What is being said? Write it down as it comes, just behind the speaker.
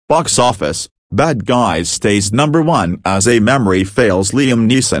Box office, Bad Guys stays number 1 as a memory fails Liam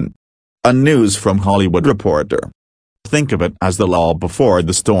Neeson. A News from Hollywood reporter. Think of it as the lull before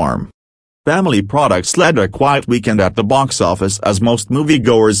the storm. Family products led a quiet weekend at the box office as most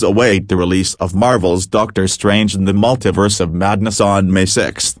moviegoers await the release of Marvel's Doctor Strange in the Multiverse of Madness on May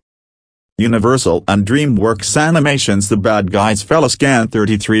 6. Universal and DreamWorks Animation's The Bad Guys fell a scant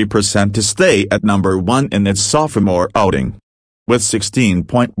 33% to stay at number 1 in its sophomore outing. With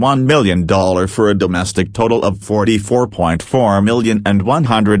 $16.1 million for a domestic total of $44.4 million and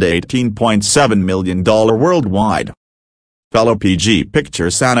 $118.7 million worldwide. Fellow PG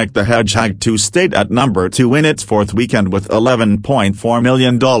Pictures Sonic the Hedgehog 2 stayed at number 2 in its fourth weekend with $11.4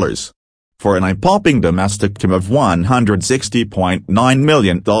 million. For an eye-popping domestic total of $160.9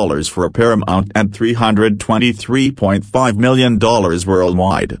 million for Paramount and $323.5 million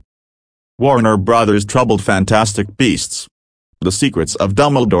worldwide. Warner Brothers' troubled Fantastic Beasts. The Secrets of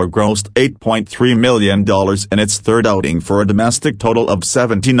Dumbledore grossed $8.3 million in its third outing for a domestic total of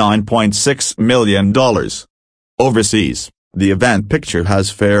 $79.6 million. Overseas, the event picture has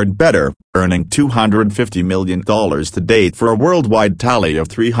fared better, earning $250 million to date for a worldwide tally of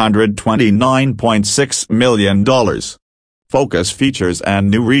 $329.6 million. Focus Features and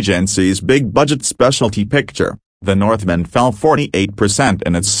New Regency's big-budget specialty picture, The Northman, fell 48%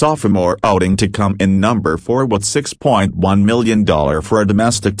 in its sophomore outing to come in number 4 with $6.1 million for a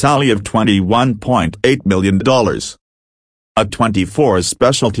domestic tally of $21.8 million. A24's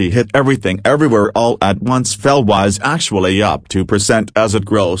specialty hit Everything Everywhere All at Once was actually up 2% as it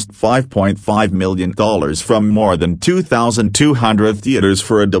grossed $5.5 million from more than 2,200 theaters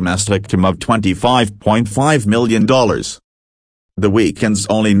for a domestic total of $25.5 million. The weekend's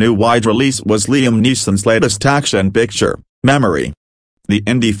only new wide release was Liam Neeson's latest action picture, Memory. The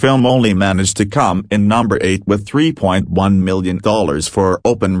indie film only managed to come in number 8 with $3.1 million for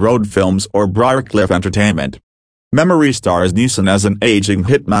Open Road Films or Briarcliff Entertainment. Memory stars Neeson as an aging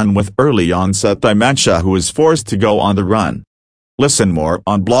hitman with early-onset dementia who is forced to go on the run. Listen more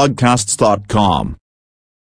on blogcasts.com.